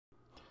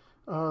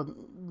Uh,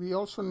 we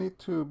also need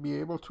to be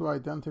able to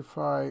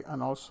identify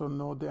and also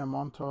know the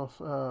amount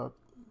of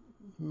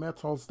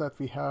metals that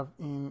we have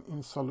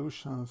in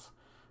solutions.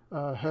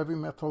 Heavy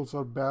metals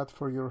are bad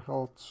for your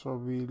health, so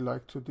we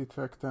like to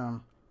detect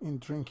them in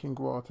drinking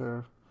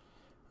water.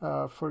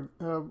 For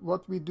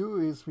what we do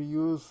is we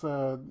use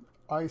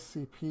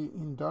ICP,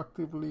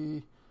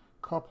 inductively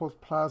coupled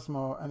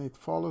plasma, and it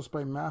follows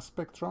by mass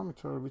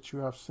spectrometer, which you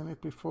have seen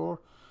it before,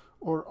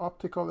 or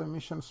optical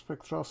emission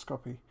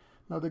spectroscopy.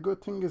 Now the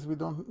good thing is we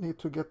don't need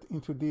to get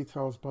into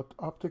details, but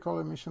optical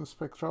emission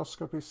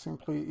spectroscopy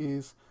simply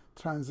is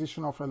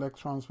transition of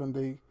electrons when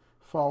they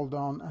fall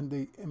down and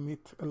they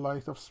emit a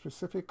light of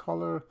specific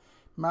color.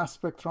 Mass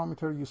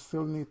spectrometer, you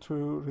still need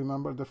to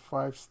remember the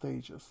 5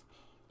 stages.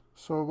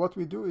 So what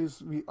we do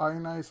is we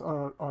ionize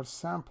our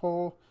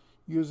sample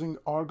using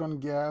argon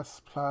gas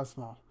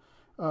plasma.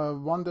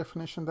 One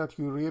definition that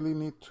you really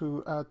need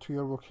to add to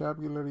your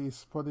vocabulary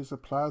is what is a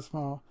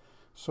plasma.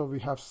 So we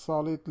have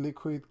solid,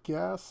 liquid,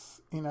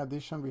 gas. In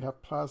addition, we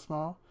have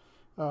plasma.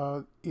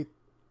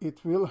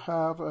 It will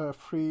have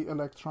free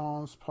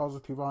electrons,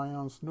 positive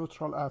ions,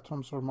 neutral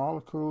atoms or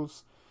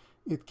molecules.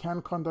 It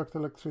can conduct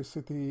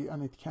electricity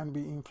and it can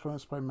be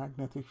influenced by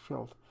magnetic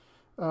field.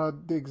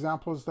 The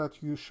examples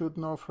that you should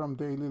know from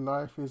daily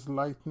life is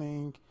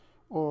lightning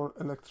or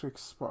electric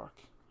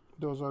spark.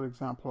 Those are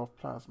examples of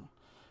plasma.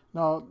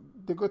 Now,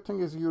 the good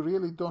thing is you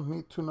really don't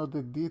need to know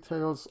the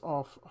details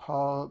of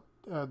how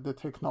the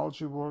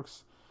technology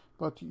works,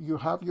 but you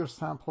have your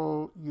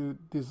sample, you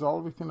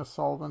dissolve it in a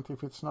solvent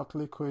if it's not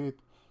liquid,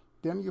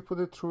 then you put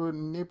it through a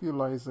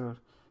nebulizer,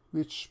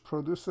 which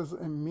produces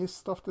a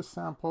mist of the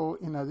sample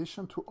in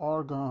addition to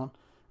argon,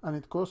 and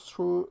it goes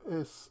through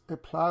a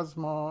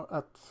plasma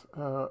at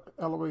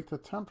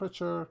elevated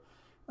temperature,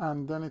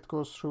 and then it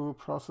goes through a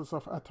process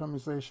of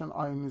atomization,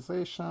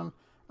 ionization,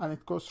 and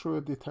it goes through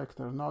a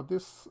detector. Now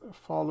this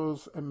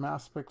follows a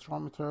mass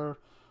spectrometer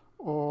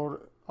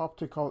or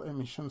optical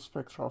emission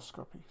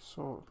spectroscopy.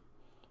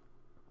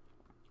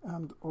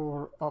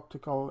 Or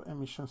optical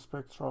emission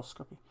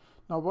spectroscopy.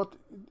 Now what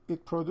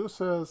it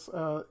produces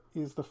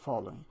is the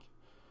following.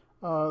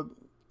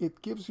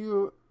 It gives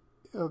you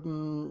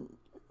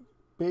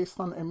based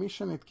on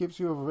emission, it gives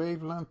you a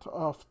wavelength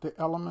of the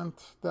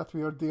element that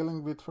we are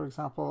dealing with. For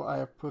example, I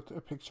have put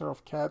a picture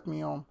of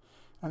cadmium,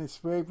 and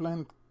its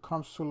wavelength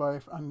comes to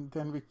life, and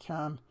then we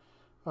can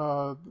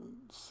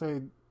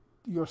say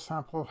your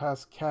sample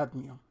has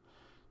cadmium.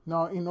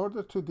 Now, in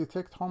order to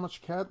detect how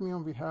much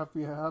cadmium we have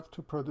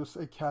to produce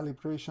a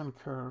calibration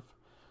curve.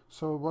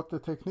 So what the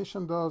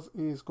technician does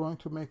is going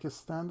to make a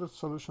standard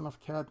solution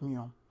of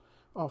cadmium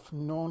of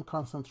known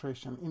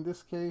concentration. In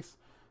this case,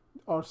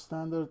 our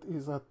standard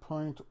is at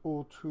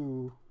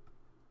 0.02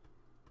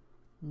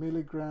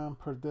 milligram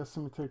per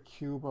decimeter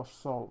cube of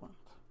solvent.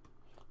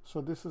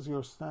 So this is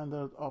your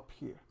standard up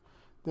here.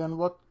 Then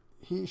what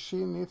she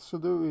needs to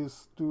do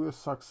is do a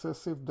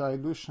successive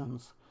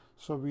dilutions.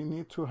 So we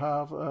need to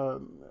have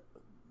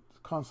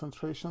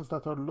concentrations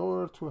that are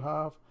lower to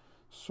have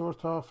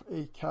sort of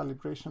a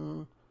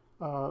calibration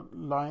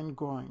line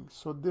going.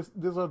 So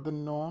these are the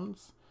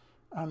knowns,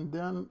 and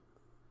then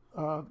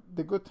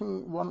the good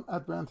thing, one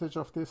advantage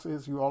of this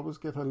is you always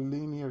get a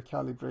linear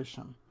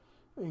calibration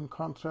in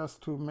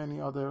contrast to many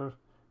other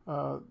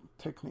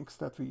techniques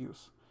that we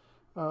use.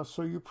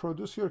 So you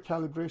produce your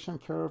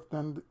calibration curve,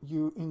 then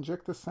you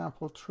inject the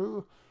sample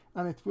through,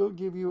 and it will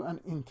give you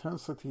an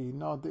intensity.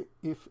 Now,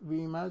 if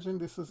we imagine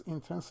this is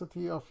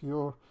intensity of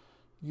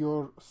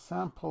your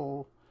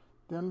sample,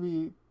 then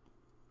we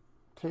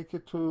take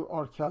it to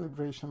our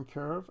calibration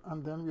curve,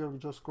 and then we are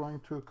just going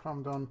to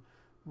come down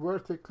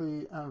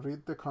vertically and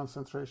read the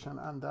concentration,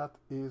 and that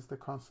is the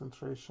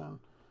concentration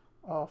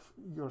of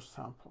your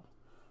sample.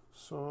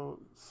 So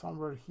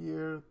somewhere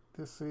here,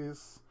 this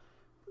is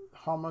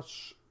how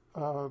much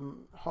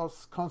how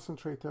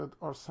concentrated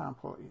our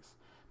sample is.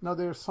 Now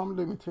there are some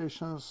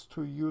limitations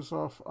to use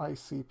of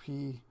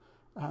ICP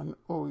and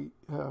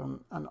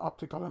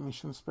optical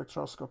emission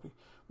spectroscopy.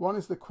 One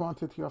is the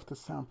quantity of the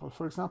sample.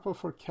 For example,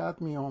 for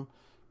cadmium,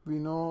 we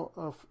know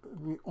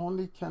we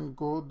only can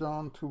go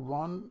down to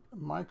 1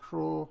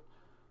 microgram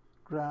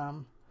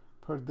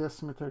per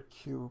decimeter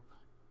cube.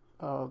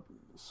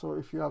 So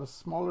if you have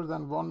smaller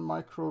than 1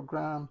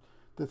 microgram,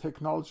 the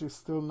technology is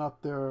still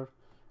not there,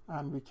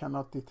 and we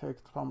cannot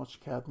detect how much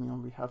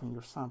cadmium we have in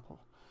your sample.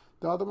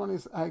 The other one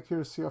is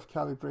accuracy of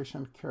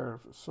calibration curve.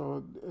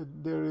 So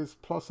there is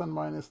plus and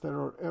minus, there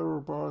are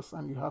error bars,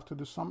 and you have to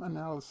do some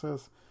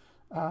analysis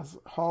as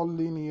how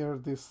linear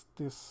this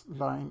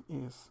line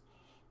is.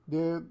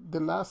 The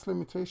last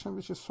limitation,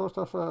 which is sort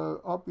of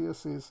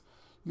obvious, is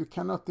you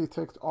cannot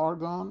detect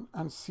argon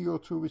and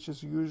CO2, which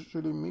is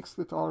usually mixed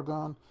with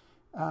argon,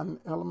 and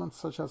elements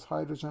such as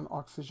hydrogen,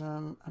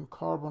 oxygen, and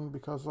carbon,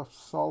 because of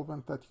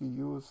solvent that you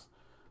use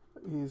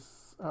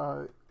is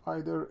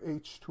either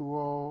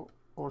H2O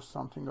or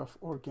something of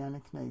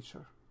organic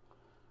nature.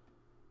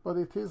 But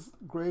it is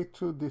great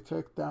to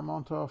detect the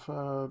amount of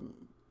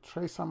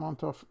trace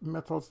amount of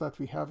metals that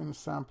we have in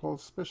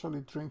samples,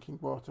 especially drinking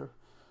water.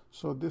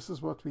 So this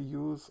is what we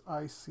use,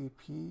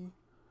 ICP,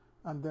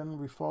 and then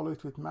we follow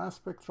it with mass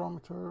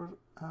spectrometer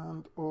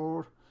and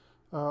or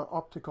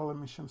optical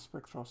emission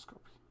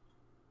spectroscopy.